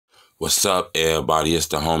What's up, everybody? It's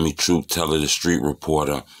the homie Truth Teller, the street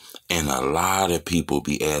reporter, and a lot of people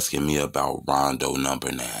be asking me about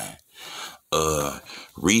RondoNumbaNine.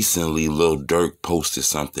 Recently, Lil Durk posted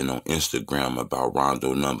something on Instagram about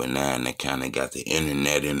RondoNumbaNine that kind of got the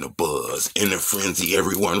internet in the buzz, in the frenzy,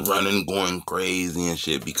 everyone running, going crazy and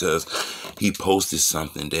shit, because he posted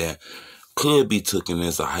something that could be taken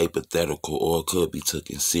as a hypothetical or could be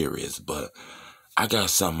taken serious. But I got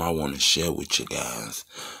something I want to share with you guys.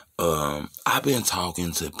 I've been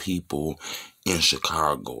talking to people in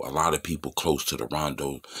Chicago, a lot of people close to the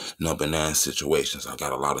RondoNumbaNine situations. I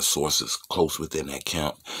got a lot of sources close within that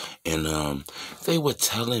camp, and they were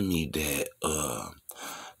telling me that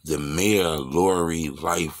the mayor, Lori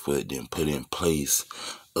Lightfoot, then put in place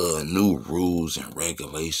new rules and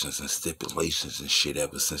regulations and stipulations and shit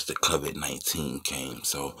ever since the COVID-19 came.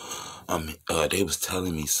 So they was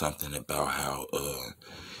telling me something about how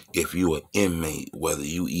if you an inmate, whether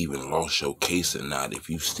you even lost your case or not, if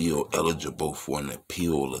you still eligible for an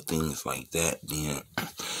appeal or things like that, then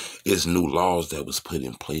it's new laws that was put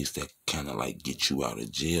in place that kind of like get you out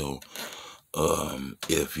of jail.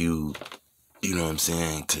 If you know what I'm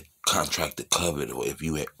saying, to contract the COVID, or if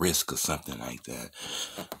you at risk or something like that.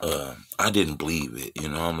 I didn't believe it. You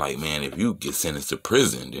know, I'm like, man, if you get sentenced to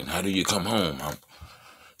prison, then how do you come home? I'm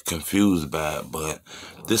confused by it, but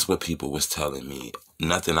this what people was telling me.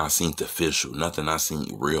 Nothing I seen official, nothing I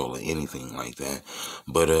seen real or anything like that.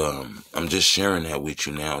 But I'm just sharing that with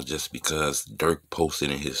you now just because Durk posted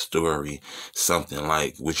in his story something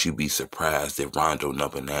like, would you be surprised if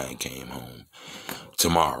RondoNumbaNine came home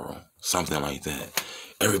tomorrow? Something like that.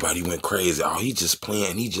 Everybody went crazy. Oh, he just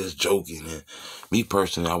playing, he just joking. And me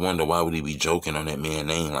personally, I wonder why would he be joking on that man's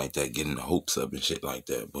name like that, getting the hopes up and shit like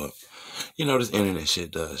that. But you know, this internet shit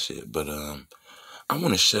does shit. But I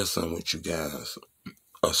want to share something with you guys.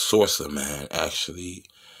 A source of mine actually,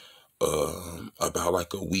 about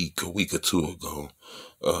like a week or two ago,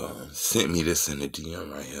 sent me this in the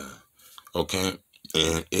DM right here. Okay?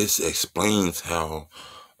 And it explains how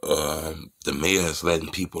the mayor is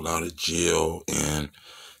letting people out of jail, and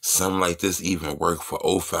something like this even worked for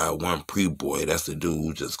 051 Pre-Boy. That's the dude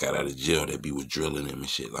who just got out of jail that be with drilling him and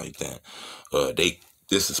shit like that.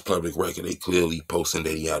 This is public record. They clearly posting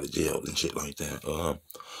that he out of jail and shit like that.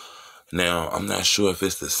 Now, I'm not sure if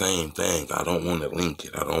it's the same thing. I don't want to link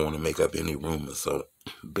it. I don't want to make up any rumors, so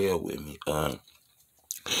bear with me.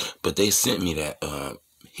 But they sent me that,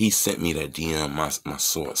 he sent me that DM, my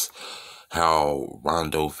source, how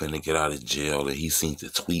Rondo finna get out of jail, and he seen the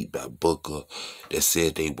tweet by Booker that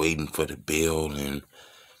said they waiting for the bail, and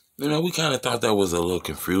you know, we kind of thought that was a little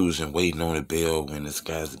confusion, waiting on the bail when this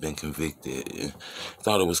guy's been convicted.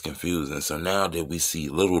 Thought it was confusing. So now that we see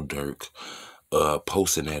Lil Durk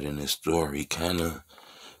posting that in his story, kind of,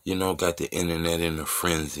 you know, got the internet in a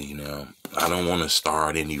frenzy. Now, I don't want to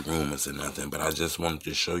start any rumors or nothing, but I just wanted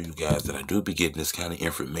to show you guys that I do be getting this kind of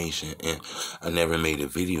information, and I never made a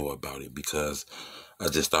video about it because I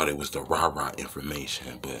just thought it was the rah-rah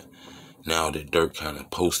information. But now that Durk kind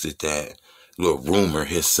of posted that little rumor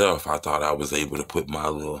himself, I thought I was able to put my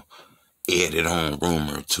little edit on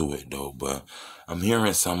rumor to it though. But I'm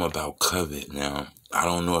hearing something about COVID now. I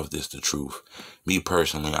don't know if this is the truth. Me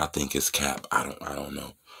personally, I think it's cap. I don't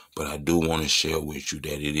know. But I do want to share with you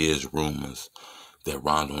that it is rumors that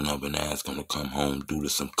RondoNumbaNine is going to come home due to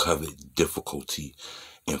some COVID difficulty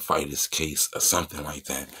and fight his case or something like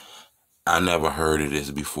that. I never heard of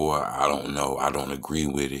this before. I don't know. I don't agree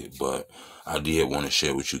with it, but I did want to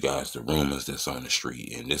share with you guys the rumors that's on the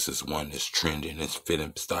street, and this is one that's trending. It's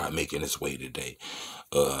fitting start making its way today.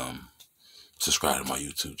 Subscribe to my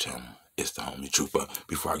YouTube channel. It's the homie Truth. But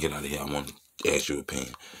before I get out of here, I want to ask your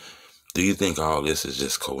opinion. Do you think all this is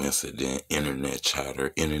just coincident, internet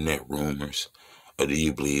chatter, internet rumors, or do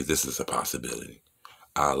you believe this is a possibility?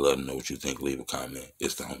 I'd love to know what you think. Leave a comment.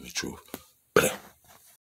 It's the homie Truth. Blah.